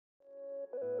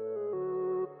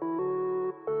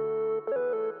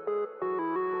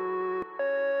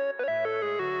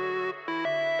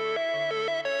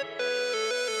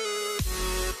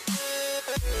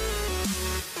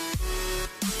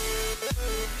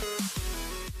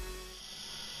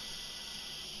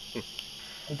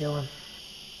Hey, Dylan.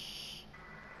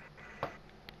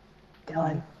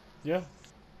 Dylan, Yeah.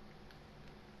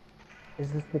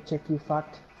 is this the chick you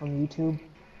fucked from YouTube?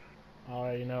 Oh,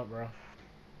 you know it, bro.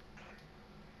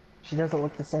 She doesn't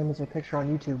look the same as her picture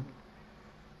on YouTube.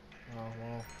 Oh,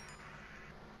 well.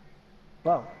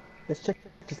 Whoa, this chick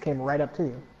just came right up to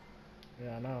you.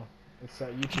 Yeah, I know. It's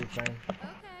that YouTube thing.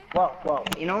 Whoa, whoa.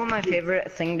 You know what my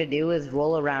favorite thing to do is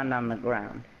roll around on the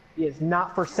ground. He is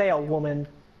not for sale, woman.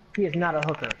 He is not a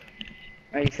hooker.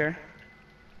 Are you sure?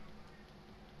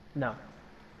 No.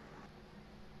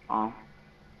 Oh.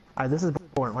 Alright, this is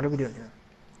boring. What are we doing here?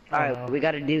 Alright, no. we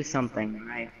gotta do something,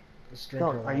 right? This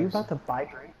drinker Dylan, are you lives. about to buy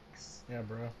drinks? Yeah,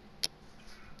 bro.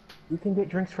 You can get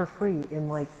drinks for free in,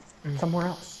 like, somewhere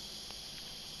else.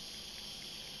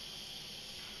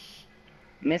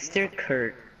 Mr.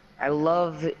 Kurt, I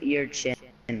love your chin.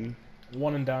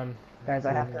 One and done. Guys,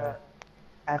 I have to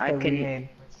I can- rename my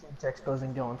stream to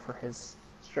exposing Dylan for his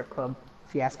strip club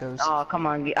fiascos. Oh, come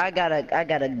on, I gotta,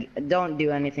 don't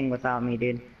do anything without me,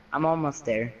 dude. I'm almost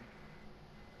there.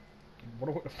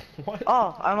 What?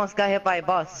 Oh, I almost got hit by a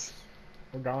bus.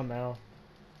 We're gone now.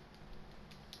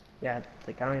 Yeah,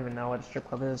 like, I don't even know what a strip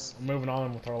club is. We're moving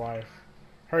on with our life.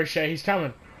 Hurry, Shay, he's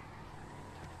coming.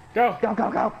 Go! Go, go,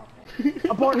 go!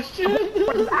 Abort!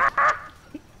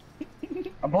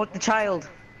 About the child.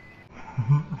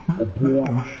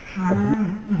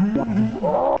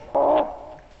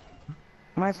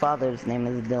 My father's name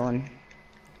is Dylan.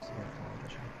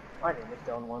 My name was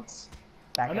Dylan once.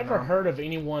 Back I in, never heard of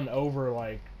anyone over,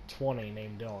 like, 20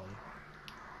 named Dylan.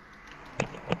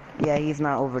 Yeah, he's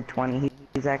not over 20.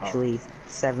 He's actually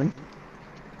 7.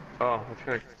 Oh, that's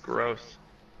kind of gross.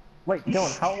 Wait,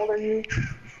 Dylan, how old are you?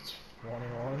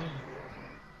 21?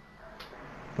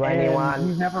 21. And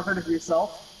you've never heard of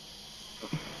yourself?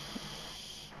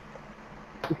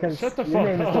 Because Shut the your fuck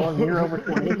name up. is Dylan, you're over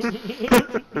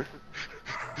 20.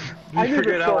 You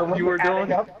figured out what you were doing?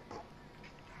 Back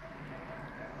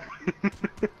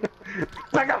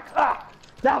up! Ah!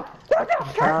 No! No, no!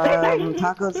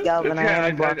 Tacos Galvin, I Okay,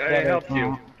 haven't blocked I that helped you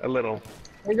account. a little.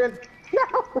 You're good.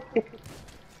 No!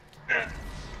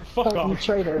 Fuck You off.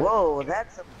 traitor. Whoa,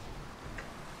 that's a...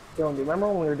 Dylan, do you remember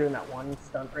when we were doing that one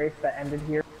stunt race that ended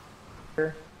here?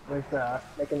 With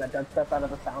making that dubstep out of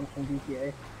the sounds from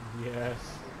GTA? Yes.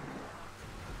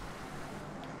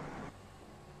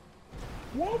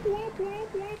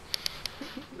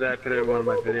 That I put it in one of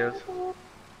my videos.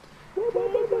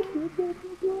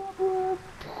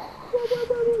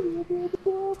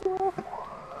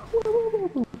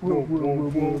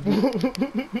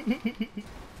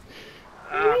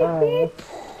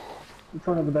 It's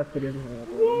one of the best videos I've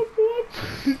ever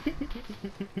made.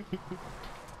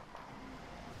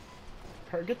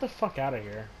 Kurt, get the fuck out of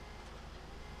here.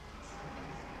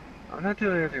 I'm not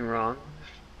doing anything wrong.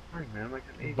 Sorry, man, I'm like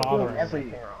an eagle. Bother Doing me.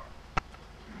 everything wrong.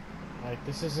 Like,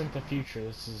 this isn't the future,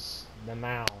 this is the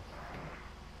now.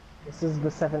 This is the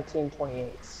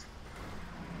 1728s.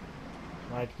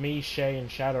 Like, me, Shay, and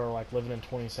Shadow are like living in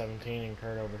 2017, and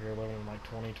Kurt over here living in like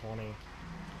 2020.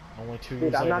 Only 2 years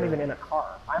Dude, I'm not later. even in a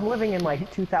car. I'm living in like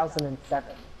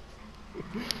 2007.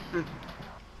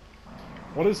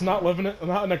 What does not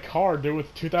in a car do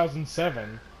with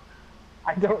 2007?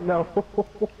 I don't know.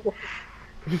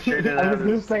 Shay didn't I was have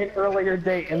gonna his, say an earlier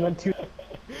date and then two.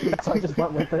 So I just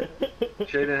went with it.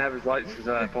 Shay didn't have his license at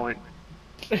that point.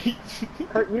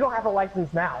 Kurt, you don't have a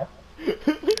license now.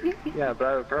 Yeah, but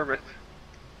I have a permit.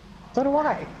 So do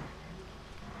I.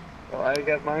 Well, I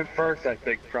got mine first, I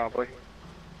think, probably.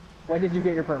 When did you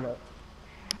get your permit?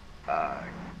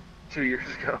 2 years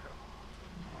ago.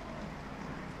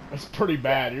 That's pretty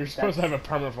bad. You're supposed to have a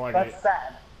permit for like That's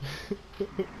sad.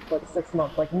 Like 6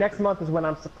 months. Like next month is when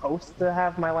I'm supposed to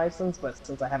have my license, but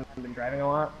since I haven't been driving a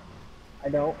lot, I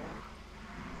don't.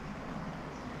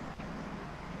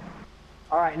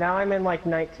 Alright, now I'm in like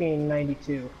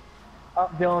 1992. Oh,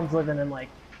 Dylan's living in like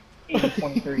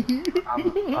 8023.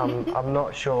 I'm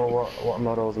not sure what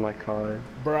model's my car is.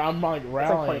 Bro, I'm like like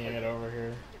rallying 20. it over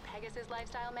here. Pegasus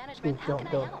Lifestyle Management, how Don't, can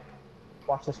I don't. help?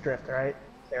 Watch this drift, alright?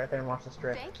 Stay right there and watch this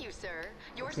drift. Thank you, sir.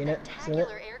 Your Seen it? Seen it?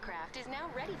 spectacular aircraft is now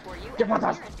ready for you Get at my the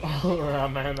gosh. nearest Oh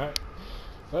man, that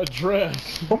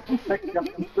drift. Oh my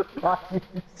god,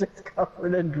 it's just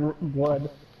covered in blood.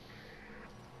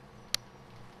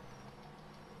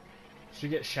 Should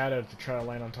get Shadow to try to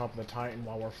land on top of the Titan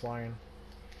while we're flying.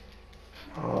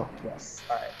 Oh, yes.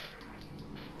 Alright.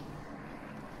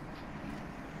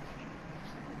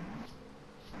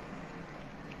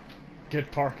 Good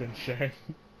parking, Shay.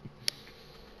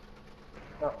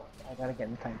 Oh, I gotta get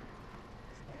in time.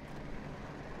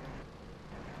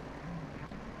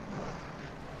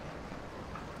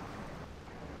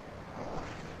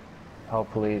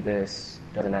 Hopefully this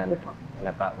doesn't end in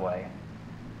a bad way.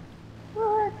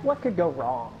 What could go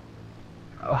wrong?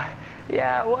 Oh,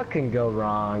 yeah, what can go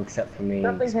wrong except for me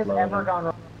Nothing has exploding? ever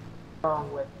gone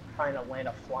wrong with trying to land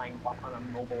a flying bomb on a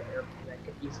mobile airplane that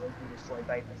could easily be destroyed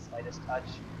by the slightest touch.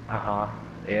 Uh-huh,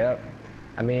 yep.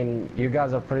 I mean, you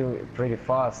guys are pretty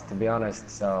fast, to be honest,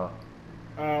 so...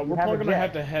 We're have probably a gonna jet.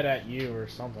 have to head at you or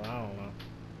something, I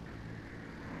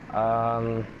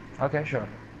don't know. Okay, sure.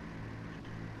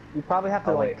 You probably have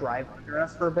to Oh, like wait. drive under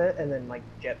us for a bit and then like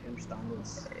jet boost on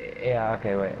us. Yeah,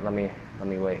 okay, wait, let me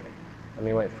wait. Let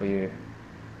me wait for you.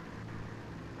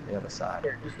 The other side.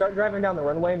 Here, you start driving down the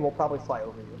runway and we'll probably fly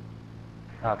over you.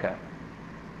 Okay.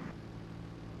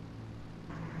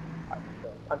 Alright, go.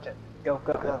 Punch it. Go,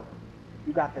 go, go.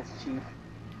 You got this, Chief.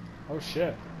 Oh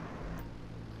shit.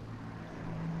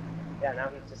 Yeah, now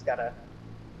he's just gotta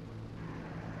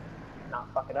not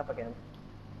fuck it up again.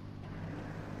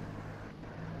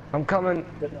 I'm coming.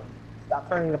 Good enough. Stop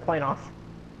turning the plane off.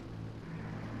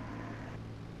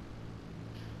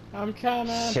 I'm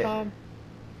coming Shit. home.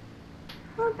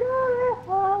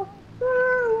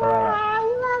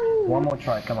 Alright. One more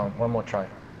try, come on, one more try.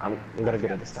 I'm gonna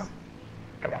get it this time.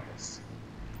 Come on.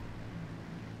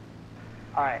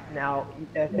 Alright, now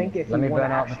I think if Let you me want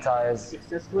burn to out the actually tires.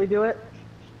 successfully do it,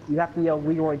 you have to yell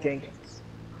Leroy Jenkins.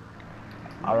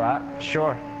 Alright,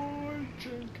 sure.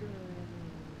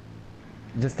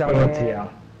 Just tell me what to yell.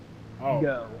 Oh.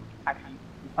 Go. Actually,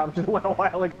 you probably just went a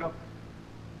while ago.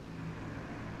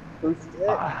 Boost it. You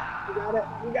got it.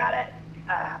 You got it.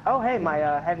 Oh, hey, my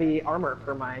heavy armor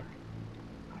for my...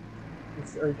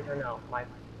 or no, my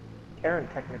Karen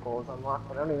technical is unlocked,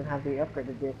 but I don't even have the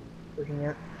upgraded version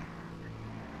yet.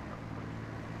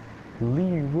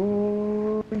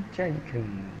 Leroy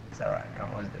Jenkins. Alright, come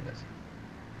on, let's do this.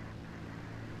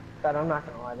 But I'm not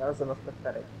gonna lie, that was the most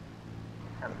pathetic.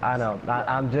 I know,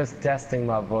 I'm just testing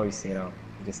my voice, you know.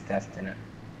 Just testing it.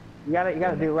 You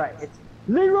gotta do it right. It's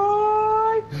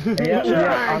Leroy!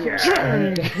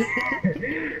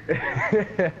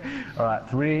 Alright,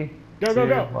 3, Go, 2, go,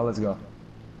 go. well, let's go.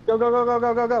 Go, go, go, go,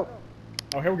 go, go, go!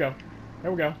 Oh, here we go.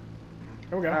 Here we go.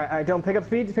 Here we go. Alright, don't pick up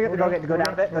speed, just pick up, go down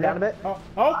a bit, go down a bit. Oh,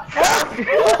 oh!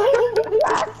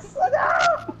 Yes!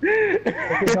 No!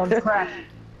 Okay, Dylan, just crash.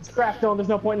 Just crash, Dylan, there's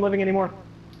no point in living anymore.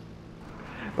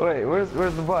 Wait, where's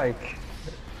the bike?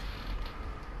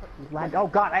 Oh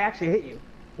god, I actually hit you.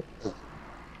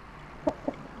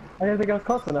 I didn't think I was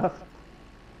close enough.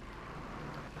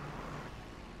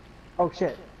 Oh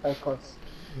shit, that was close.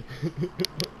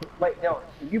 Wait, no,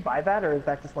 did you buy that or is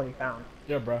that just one you found?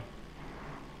 Yeah, bro.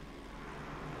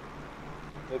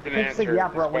 That's an I answer. said yeah,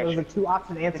 bro, to when it this was a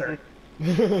two-option answer.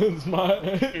 It's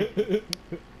my...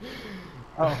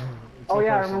 Oh, oh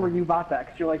yeah, I remember you bought that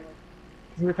because you're like,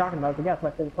 we were talking about it. I was like, yeah, it's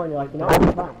my favorite phone. You're like, you know, I'm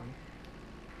buying one.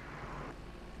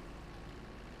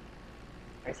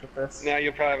 Nice with this. Now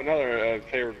you'll probably have another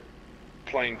favorite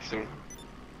plane soon.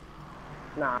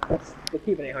 Nah, the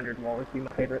Cuban 800 will always be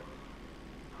my favorite.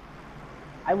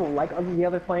 I will like the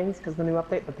other planes because of the new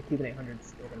update, but the Cuban 800 is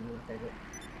still gonna be my favorite.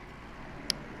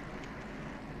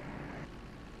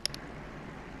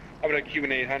 How about a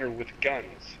Cuban 800 with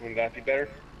guns? Wouldn't that be better?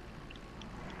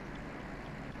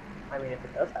 I mean, if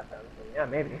it does have guns, then yeah,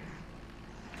 maybe.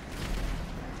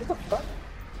 What the fuck?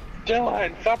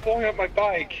 Dylan, stop blowing up my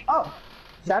bike! Oh!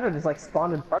 Shadow just like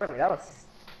spawned in front of me. That was...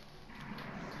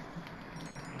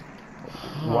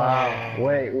 Wow.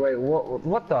 Wait,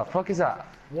 what the fuck is that?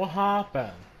 What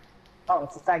happened? Oh,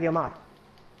 it's a Sagio mod.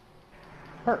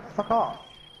 Hurt, fuck off.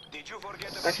 I'm shooting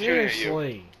at you.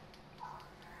 Seriously.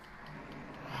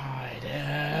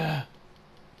 Hide.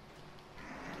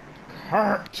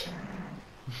 Hurt.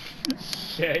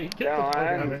 Shay, get the fuck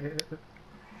out of here.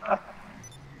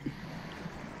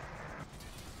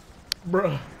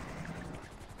 Bruh.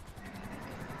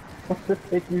 Let's just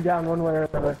take you down one way or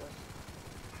another.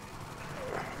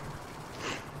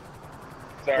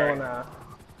 Sorry. Going,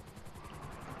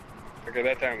 Okay,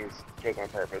 that time was on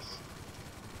purpose.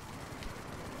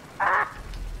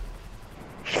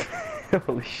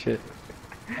 Holy shit.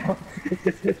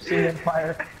 just machine gun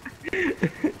fire.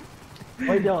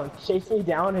 Wait, Dylan, chase me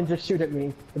down and just shoot at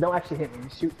me. But don't actually hit me,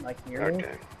 just shoot like near me.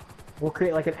 Okay. We'll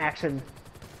create like an action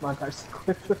montage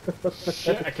sequence.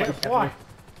 Shit, I can't fly.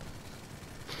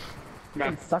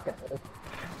 You suck at this.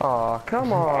 Aw,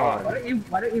 come on.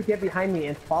 Why don't you get behind me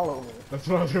and follow me? That's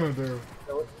what I was gonna do.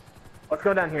 So, let's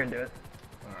go down here and do it.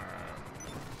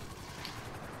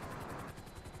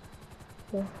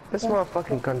 This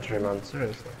motherfucking country, man,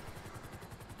 seriously.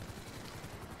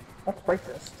 That's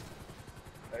racist.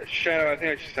 Shadow, I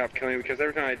think I should stop killing you because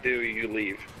every time I do, you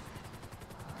leave.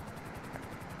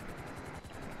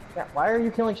 Yeah, why are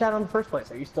you killing Shadow in the first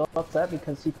place? Are you still upset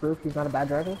because he proved he's not a bad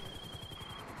driver?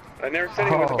 I never said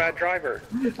he was a Oh. bad driver.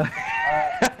 He's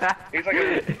like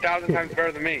 1,000 times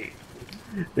better than me.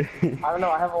 I don't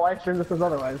know, I have a live stream that says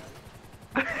otherwise.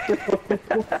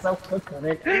 So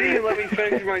pathetic. You didn't let me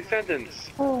finish my sentence.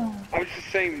 I was just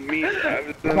saying me. I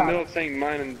was in the middle of saying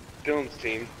mine and Dylan's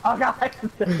team. Oh god!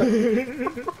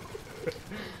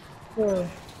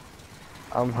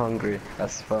 I'm hungry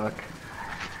as fuck.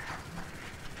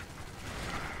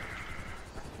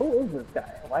 Who is this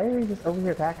guy? Why are you just over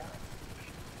here attacking?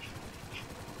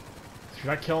 Should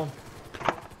I kill him?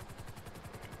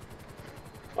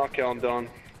 I'll kill him, Dylan.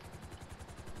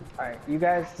 Alright, you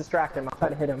guys distract him. I'll try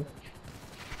to hit him.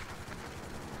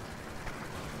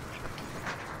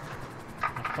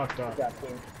 I fucked up. Got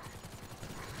team.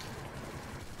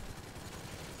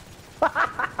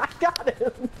 I got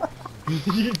him!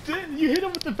 You did? You hit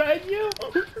him with the Fagio?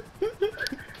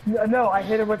 No, I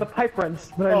hit him with a pipe wrench,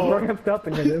 but I Oh. ramped up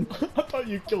and hit him. I thought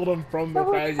you killed him from the That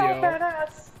was so Fagio.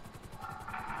 badass!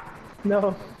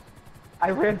 No. I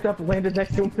ramped up, landed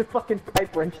next to him, and fucking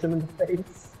pipe wrenched him in the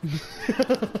face.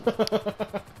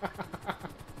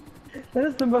 That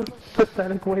is the most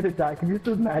pathetic way to die. Can you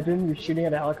just imagine you're shooting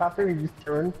at a helicopter and you just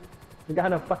turn, the guy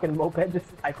on a fucking moped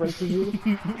just pipe wrenches you?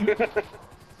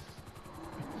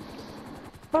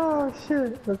 Oh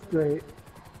shit, that's great.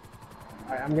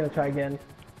 Alright, I'm gonna try again.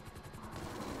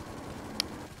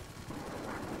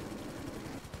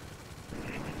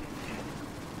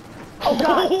 Oh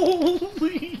god!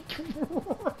 Holy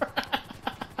crap!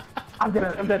 I'm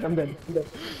dead, I'm dead, I'm dead, I'm dead.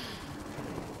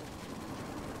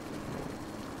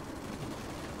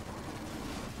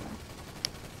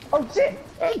 Oh shit!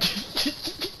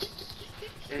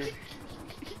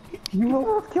 You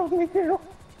almost killed me too!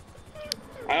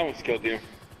 I almost killed you.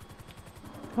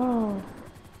 Oh.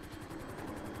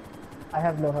 I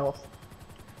have no health.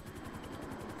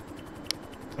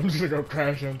 I'm just gonna go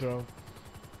crash into him.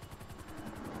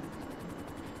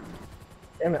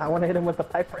 Damn it, I want to hit him with the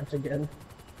pipe wrench again.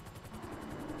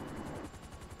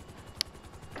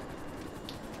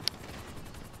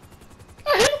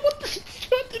 I hit him with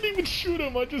the... I didn't even shoot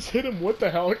him, I just hit him with the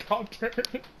helicopter.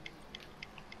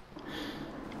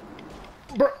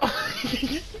 Bro.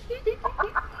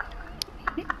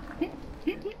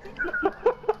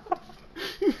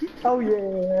 Oh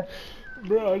yeah!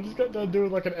 Bro, I just got done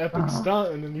doing like an epic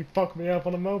stunt and then you fucked me up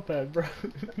on a moped, bro.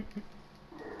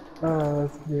 Oh,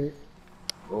 that's great.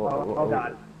 Oh, Oh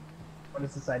god. What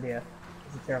is this idea?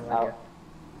 It's a terrible idea.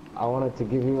 I wanted to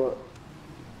give you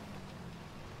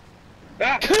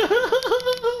Ah!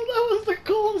 That was the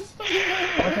coolest thing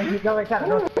ever. Okay, keep going, Cat.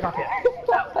 No, stop it.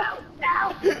 No, no,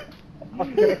 no!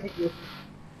 I'm gonna hit you.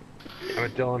 I'm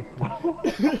with Dylan.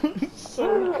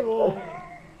 So cool.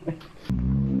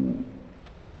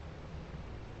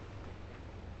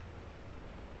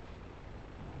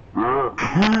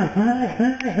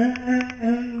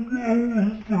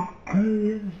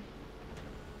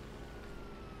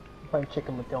 I'm playing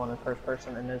chicken with Dylan in first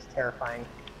person and it's terrifying.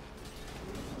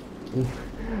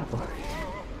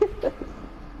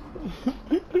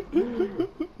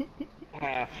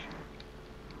 Half.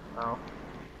 Oh.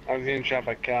 I was getting shot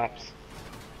by cops.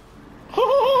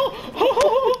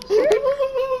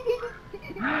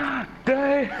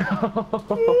 Damn! Is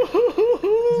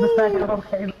this back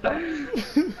okay?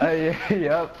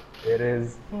 Yep, it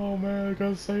is. Oh man, I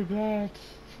gotta save that.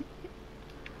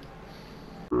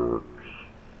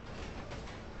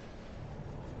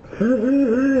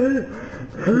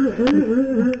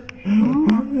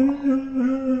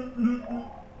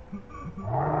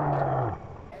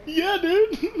 Yeah,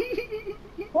 dude.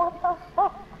 What the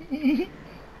fuck?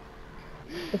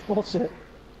 It's bullshit.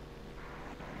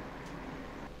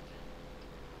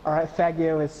 Alright,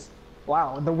 Fagio is...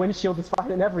 Wow, the windshield is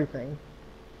fine and everything.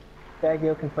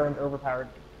 Fagio confirmed overpowered.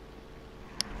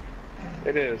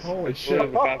 It is. Holy it's shit.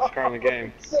 literally the fastest car in the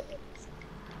game.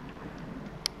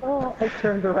 Oh, I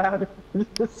turned around and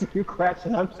just see you crash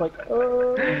and I'm just like,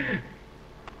 oh.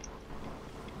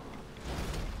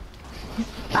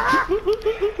 Ah!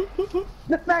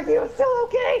 The Fagio is still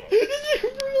okay!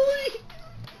 Really?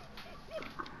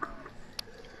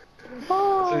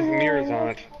 Oh, So there's mirrors on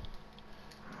it.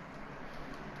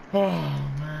 Oh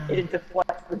man. It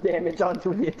deflects the damage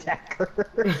onto the attacker.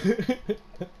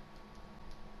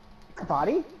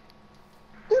 Body?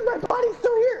 Dude, my body's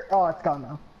still here! Oh, it's gone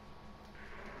now.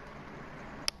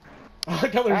 I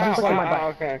like how there's just Ow, like, ow.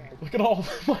 Okay. look at all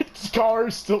my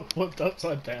scars still flipped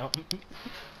upside down.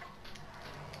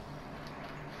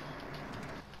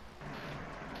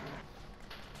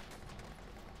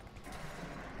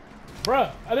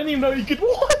 Bruh, I didn't even know you could.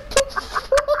 What the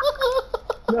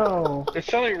fuck? No. There's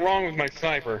something wrong with my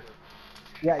sniper.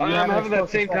 Yeah, you I'm have an having that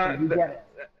explosive same weapon, time. You get it.